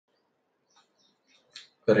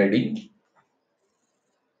Ready?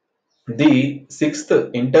 The sixth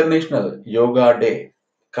International Yoga Day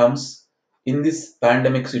comes in this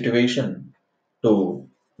pandemic situation to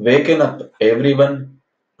waken up everyone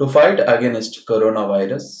to fight against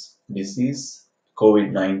coronavirus disease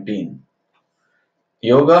COVID-19.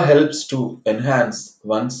 Yoga helps to enhance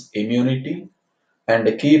one's immunity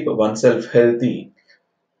and keep oneself healthy.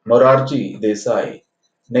 Morarji Desai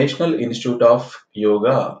National Institute of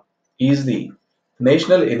Yoga is the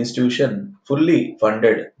national institution fully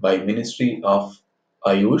funded by Ministry of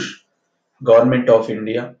Ayush, Government of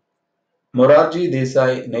India. Morarji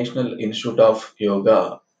Desai National Institute of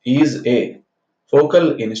Yoga is a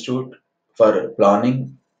focal institute for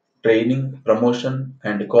planning, training, promotion,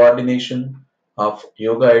 and coordination of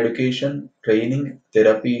yoga education, training,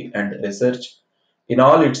 therapy, and research in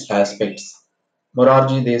all its aspects.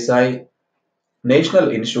 Morarji Desai National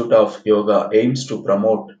Institute of Yoga aims to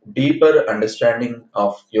promote deeper understanding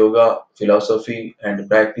of yoga philosophy and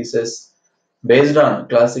practices based on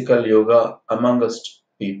classical yoga amongst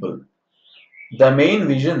people. The main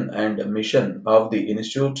vision and mission of the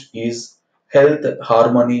institute is health,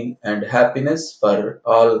 harmony, and happiness for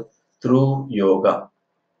all through yoga.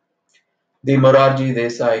 The Morarji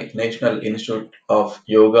Desai National Institute of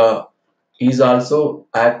Yoga is also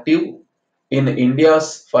active in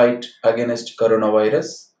India's fight against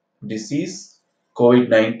coronavirus disease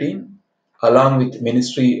COVID-19 along with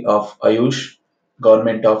Ministry of Ayush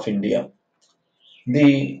Government of India.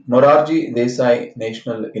 The Morarji Desai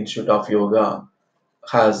National Institute of Yoga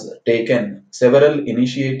has taken several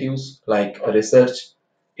initiatives like research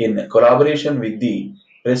in collaboration with the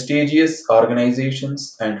prestigious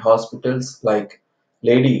organizations and hospitals like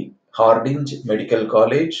Lady Hardinge Medical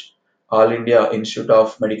College, All India Institute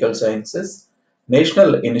of Medical Sciences,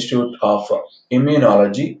 National Institute of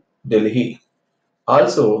Immunology, Delhi.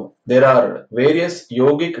 Also, there are various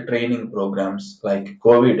yogic training programs like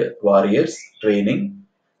COVID Warriors Training,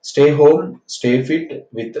 Stay Home, Stay Fit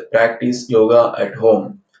with Practice Yoga at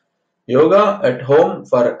Home. Yoga at home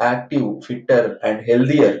for active, fitter, and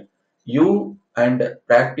healthier you and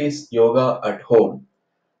practice yoga at home.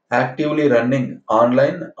 Actively running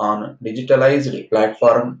online on digitalized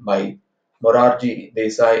platform by Morarji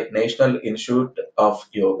Desai National Institute of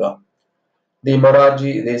Yoga. The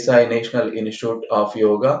Morarji Desai National Institute of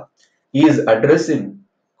Yoga is addressing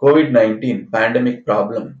COVID-19 pandemic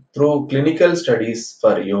problem through clinical studies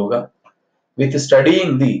for yoga, with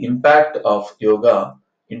studying the impact of yoga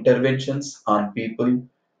interventions on people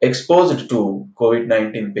exposed to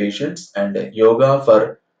COVID-19 patients and yoga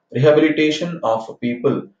for rehabilitation of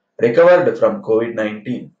people recovered from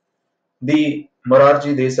COVID-19. The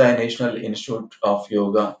Morarji Desai National Institute of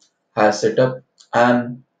Yoga has set up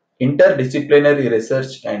an interdisciplinary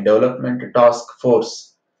research and development task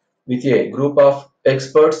force with a group of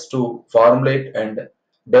experts to formulate and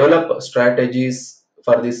develop strategies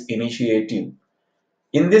for this initiative.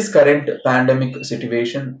 In this current pandemic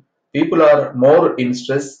situation, people are more in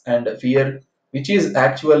stress and fear, which is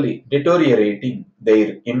actually deteriorating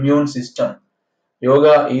their immune system.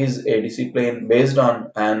 Yoga is a discipline based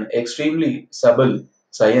on an extremely subtle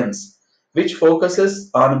science which focuses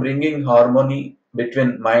on bringing harmony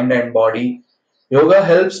between mind and body. Yoga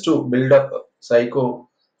helps to build up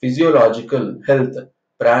psychophysiological health,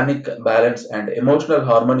 pranic balance, and emotional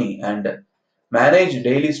harmony and manage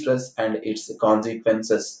daily stress and its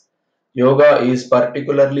consequences. Yoga is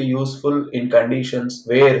particularly useful in conditions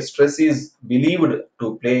where stress is believed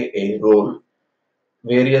to play a role.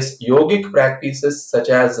 Various yogic practices such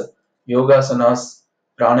as yogasanas,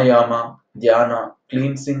 pranayama, dhyana,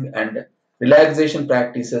 cleansing, and relaxation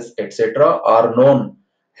practices, etc., are known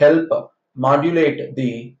help modulate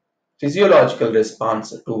the physiological response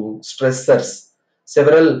to stressors.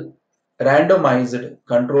 Several randomized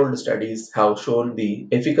controlled studies have shown the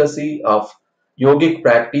efficacy of yogic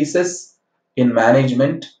practices in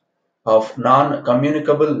management of non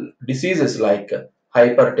communicable diseases like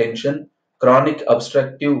hypertension, chronic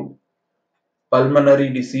obstructive pulmonary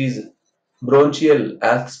disease, bronchial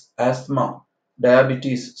asthma,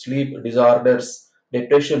 diabetes, sleep disorders,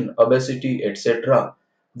 depression, obesity, etc.,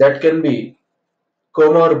 that can be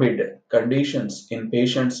comorbid conditions in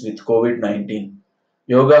patients with COVID 19.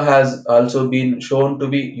 Yoga has also been shown to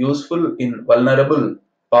be useful in vulnerable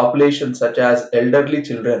populations such as elderly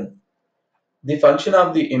children. The function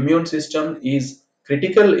of the immune system is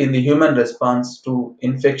critical in the human response to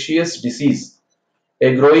infectious disease.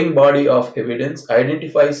 A growing body of evidence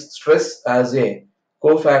identifies stress as a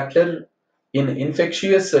cofactor in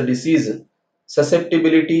infectious disease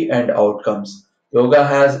susceptibility and outcomes. Yoga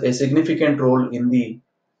has a significant role in the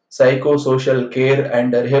psychosocial care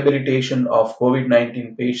and rehabilitation of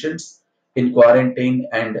COVID-19 patients in quarantine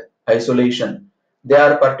and isolation. They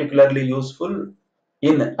are particularly useful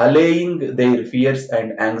in allaying their fears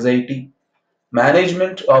and anxiety,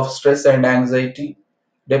 management of stress and anxiety,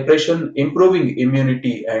 depression, improving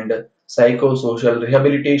immunity, and psychosocial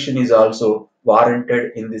rehabilitation is also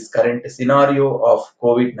warranted in this current scenario of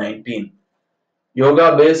COVID 19.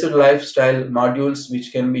 Yoga based lifestyle modules,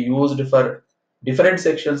 which can be used for different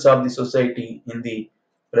sections of the society in the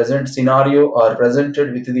present scenario, are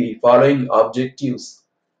presented with the following objectives: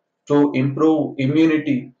 to improve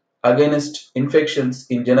immunity against infections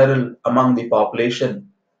in general among the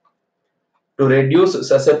population, to reduce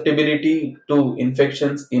susceptibility to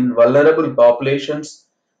infections in vulnerable populations,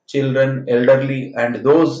 children, elderly, and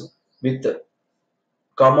those with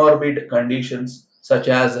comorbid conditions such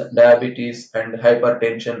as diabetes and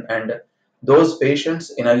hypertension, and those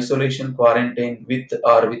patients in isolation quarantine with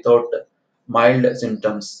or without mild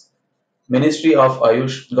symptoms. Ministry of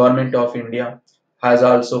Ayush, Government of India, has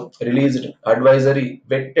also released advisory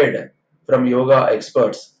vetted from yoga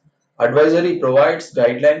experts. Advisory provides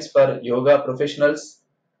guidelines for yoga professionals,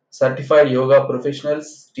 certified yoga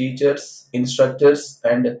professionals, teachers, instructors,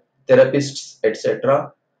 and therapists,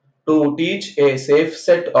 etc., to teach a safe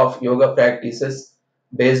set of yoga practices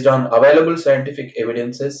based on available scientific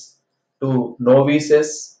evidences to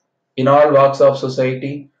novices in all walks of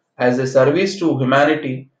society as a service to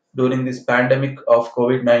humanity during this pandemic of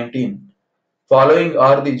COVID 19. Following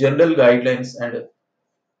are the general guidelines and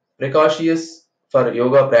precautions for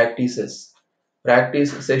yoga practices.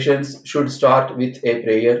 Practice sessions should start with a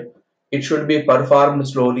prayer. It should be performed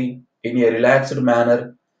slowly in a relaxed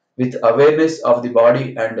manner with awareness of the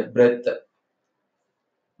body and breath.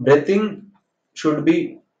 Breathing should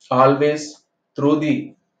be always through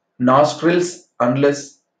the nostrils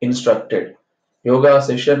unless instructed. Yoga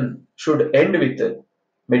session should end with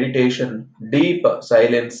meditation, deep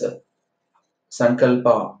silence,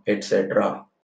 sankalpa, etc.